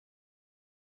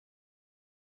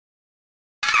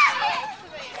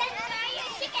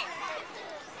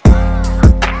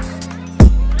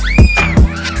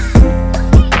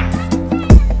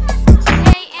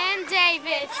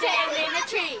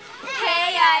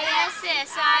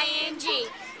IISD.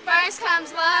 First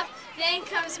comes love, then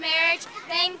comes marriage,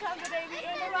 then comes a baby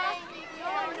in the row.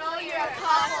 You know you're a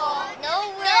couple.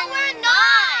 No, we're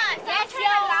not. That's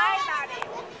your lie about it.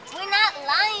 We're not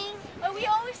lying. But we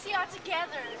always see y'all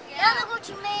together. Now look what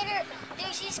you made her do.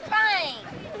 She's crying.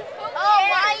 Oh,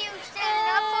 why are you standing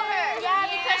up for her? Yeah,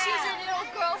 because she's a little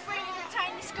girlfriend in a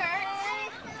tiny skirt.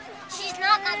 She's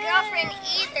not my girlfriend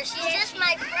either. She's just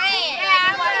my friend.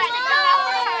 Yeah, why you stand up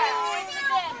for her?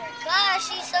 Gosh,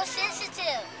 she's so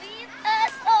sensitive. Leave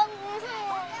us alone.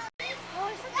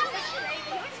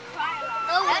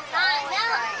 No, we're not. No.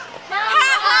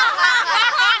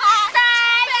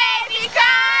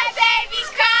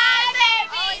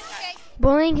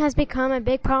 Bullying has become a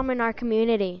big problem in our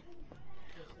community.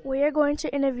 We are going to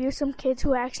interview some kids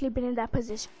who have actually been in that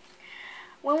position.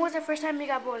 When was the first time you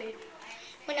got bullied?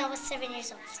 When I was 7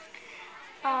 years old.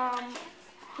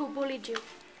 Who bullied you?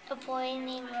 A boy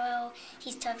named Royal.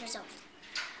 He's 12 years old.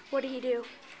 What did he do?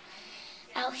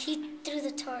 He threw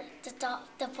the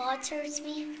ball towards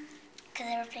me because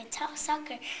they were playing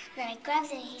soccer. And then I grabbed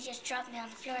it and he just dropped me on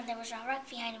the floor and there was a rock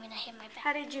behind him and I hit my back.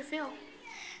 How did you feel?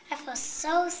 I felt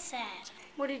so sad.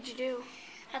 What did you do?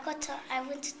 I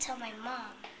went to tell my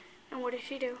mom. And what did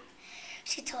she do?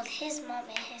 She told his mom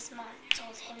and his mom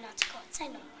told him not to go outside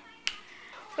no more.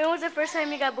 When was the first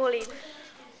time you got bullied?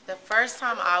 The first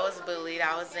time I was bullied,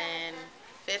 I was in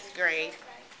 5th grade.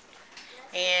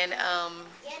 And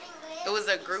it was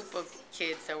a group of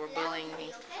kids that were bullying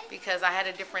me because I had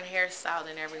a different hairstyle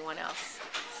than everyone else.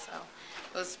 So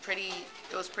it was pretty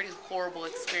horrible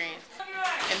experience.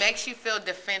 It makes you feel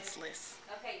defenseless.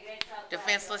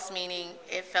 Defenseless meaning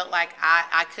it felt like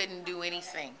I couldn't do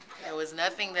anything. There was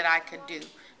nothing that I could do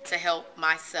to help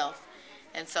myself.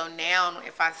 And so now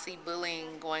if I see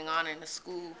bullying going on in the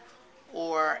school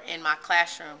or in my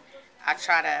classroom, I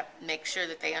try to make sure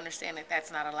that they understand that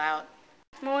that's not allowed.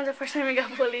 When was the first time you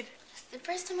got bullied? The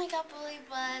first time I got bullied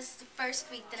was the first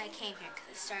week that I came here because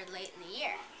it started late in the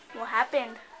year. What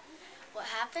happened? What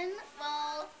happened?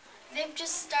 Well, they've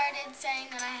just started saying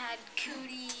that I had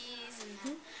cooties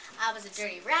and I was a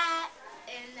dirty rat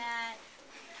and that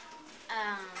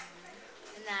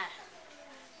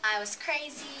I was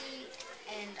crazy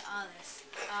and all this.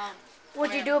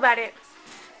 What did you do about it?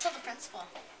 Told the principal.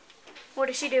 What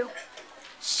did she do?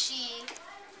 She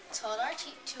told my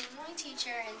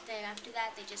teacher, and then after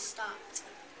that they just stopped.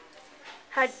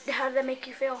 How did that make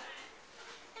you feel?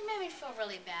 It made me feel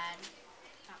really bad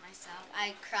about myself.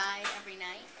 I cried every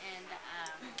night, and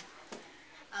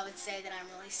I would say that I'm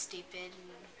really stupid,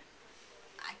 and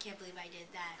I can't believe I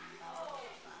did that, and blah, blah, blah,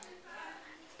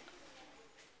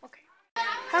 blah. Okay.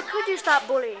 How could you stop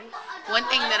bullying? One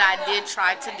thing that I did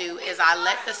try to do is I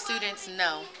let the students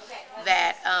know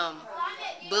that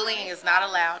bullying is not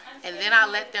allowed, and then I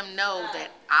let them know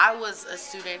that I was a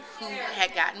student who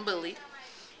had gotten bullied,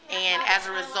 and as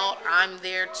a result I'm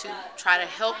there to try to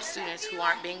help students who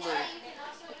aren't being bullied.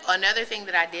 Another thing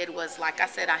that I did was, like I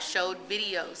said, I showed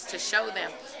videos to show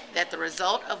them that the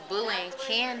result of bullying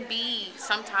can be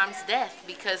sometimes death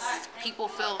because people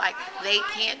feel like they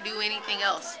can't do anything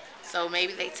else. So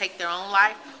maybe they take their own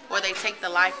life or they take the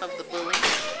life of the bully.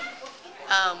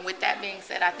 With that being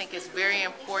said, I think it's very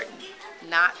important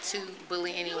not to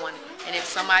bully anyone. And if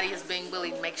somebody is being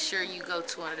bullied, make sure you go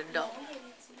to an adult.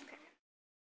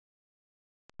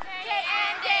 Kate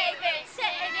and David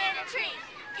sitting in a tree.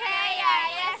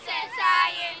 KIISD.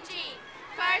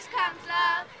 First comes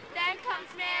love, then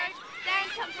comes marriage, then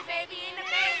comes a baby in a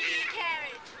baby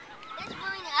carriage. That's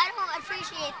bullying. I don't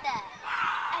appreciate that.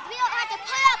 And we don't have to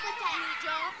put up with that,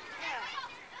 Joe.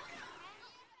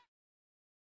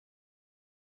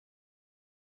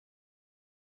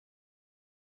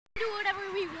 Do whatever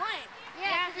we want.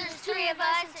 Yeah, because there's 3 of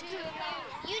us and 2 of them.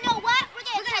 You know what? We're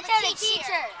going to tell the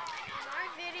teacher. In our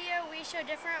video, we show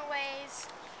different ways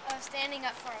of standing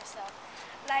up for ourselves,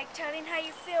 like telling how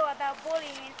you feel about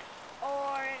bullying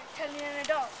or telling an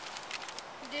adult.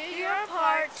 Do your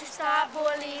part to stop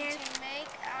bullying, to make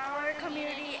our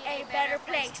community a better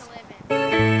place to live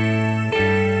in.